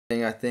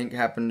thing I think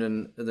happened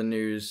in the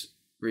news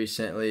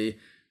recently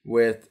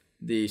with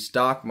the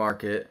stock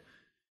market,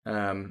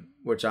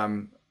 which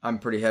I'm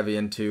pretty heavy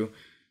into,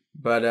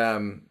 but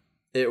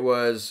it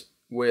was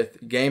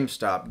with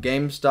GameStop.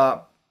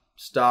 GameStop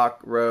stock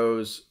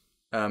rose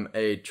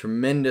a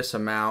tremendous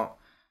amount,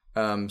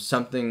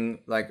 something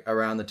like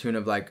around the tune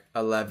of like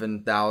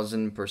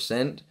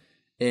 11,000%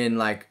 in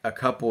like a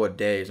couple of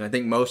days. And I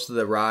think most of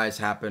the rise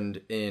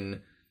happened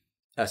in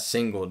a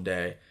single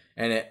day.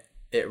 And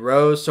it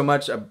rose so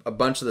much, a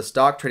bunch of the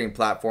stock trading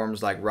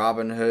platforms like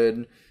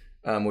Robinhood,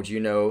 which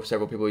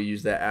several people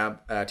use that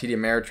app, TD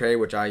Ameritrade,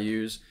 which I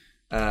use,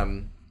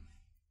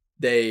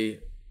 they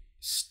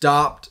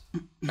stopped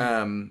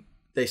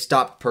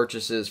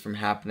purchases from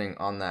happening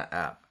on that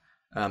app,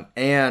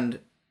 and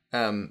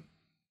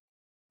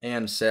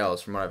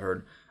sales, from what I've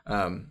heard.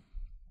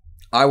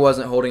 I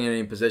wasn't holding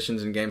any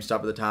positions in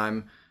GameStop at the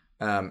time.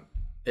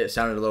 It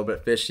sounded a little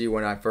bit fishy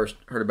when I first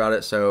heard about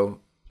it,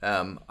 so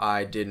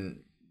I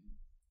didn't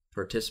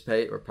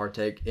participate or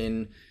partake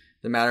in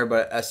the matter.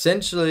 But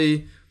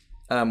essentially,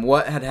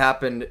 what had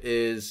happened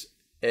is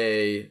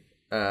I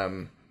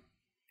don't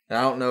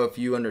know if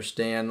you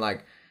understand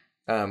like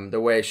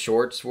the way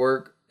shorts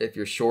work, if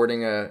you're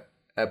shorting a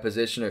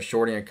position or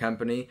shorting a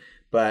company,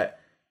 but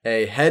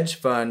a hedge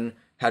fund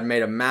had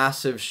made a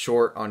massive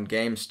short on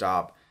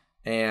GameStop,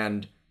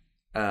 and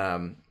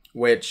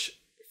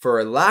which, for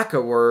a lack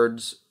of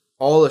words,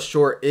 all a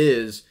short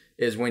is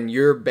when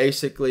you're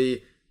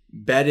basically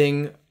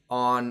betting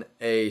on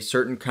a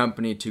certain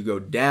company to go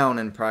down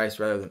in price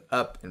rather than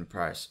up in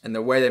price. And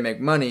the way they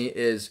make money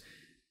is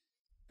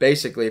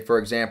basically, for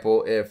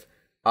example, if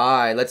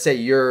let's say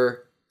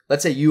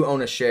you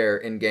own a share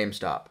in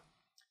GameStop.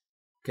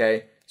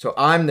 Okay, so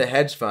I'm the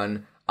hedge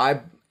fund.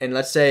 And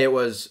let's say it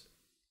was,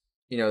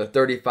 the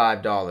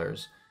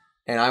 $35,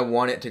 and I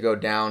want it to go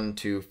down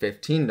to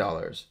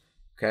 $15.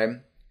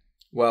 Okay,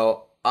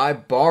 well, I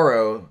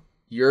borrow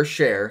your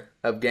share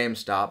of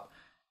GameStop,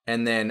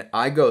 and then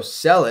I go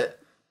sell it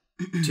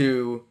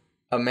to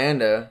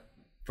Amanda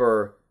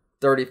for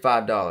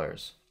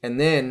 $35. And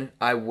then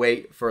I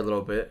wait for a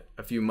little bit,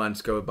 a few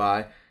months go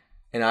by,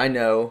 and I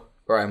know,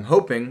 or I'm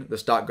hoping, the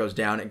stock goes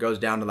down. It goes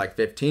down to like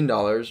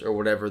 $15 or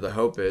whatever the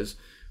hope is.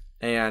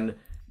 And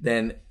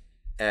then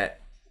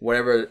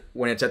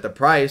when it's at the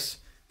price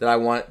that I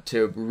want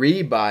to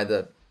rebuy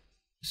the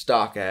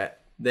stock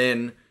at,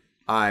 then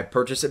I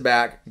purchase it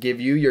back,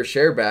 give you your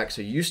share back,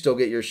 so you still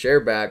get your share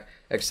back,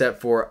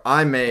 except for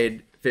I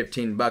made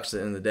 $15 at the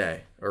end of the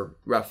day, or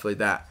roughly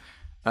that.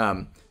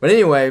 But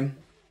anyway,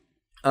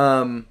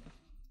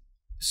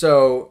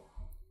 so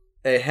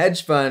a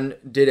hedge fund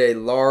did a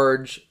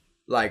large,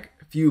 like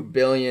few $1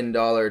 billion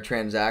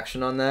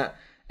transaction on that,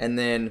 and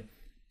then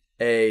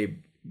a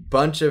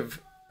bunch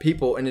of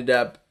people ended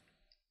up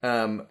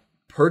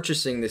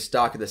purchasing the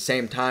stock at the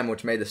same time,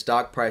 which made the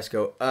stock price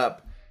go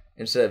up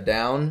instead of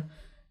down,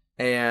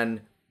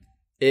 and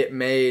it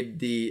made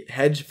the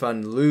hedge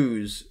fund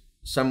lose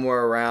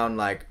somewhere around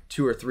like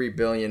 $2 or $3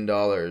 billion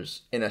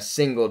in a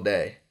single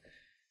day.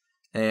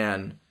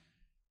 And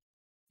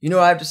what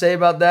I have to say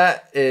about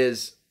that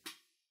is,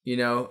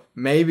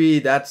 maybe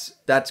that's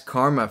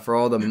karma for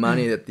all the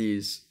money that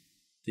these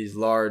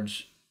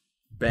large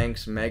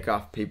banks make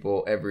off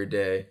people every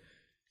day.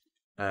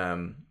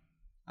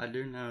 I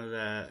do know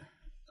that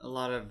a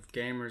lot of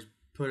gamers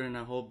put in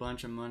a whole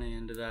bunch of money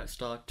into that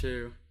stock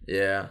too.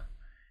 Yeah,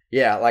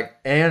 I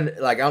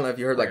don't know if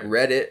you heard, like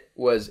Reddit it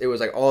was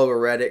like all over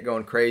Reddit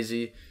going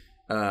crazy.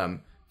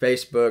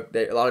 Facebook,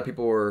 a lot of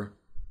people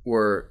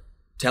were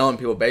telling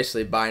people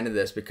basically buy into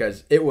this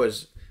because it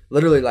was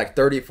literally like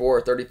 $34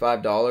 or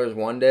 $35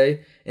 one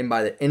day, and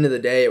by the end of the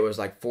day it was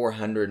like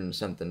 $400 and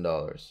something,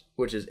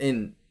 which is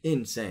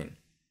insane.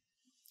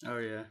 Oh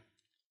yeah.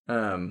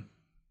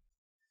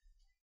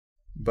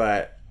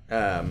 But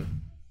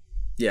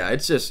yeah,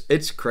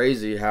 it's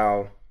crazy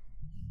how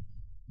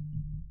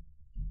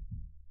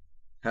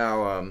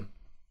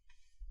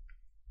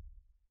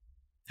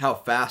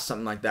fast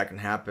something like that can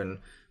happen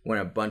when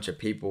a bunch of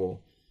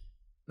people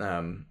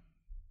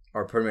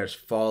are pretty much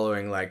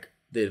following like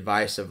the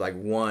advice of like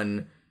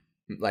one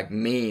like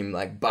meme,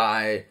 like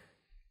buy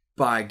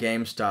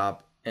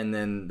GameStop, and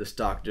then the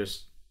stock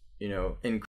just increases.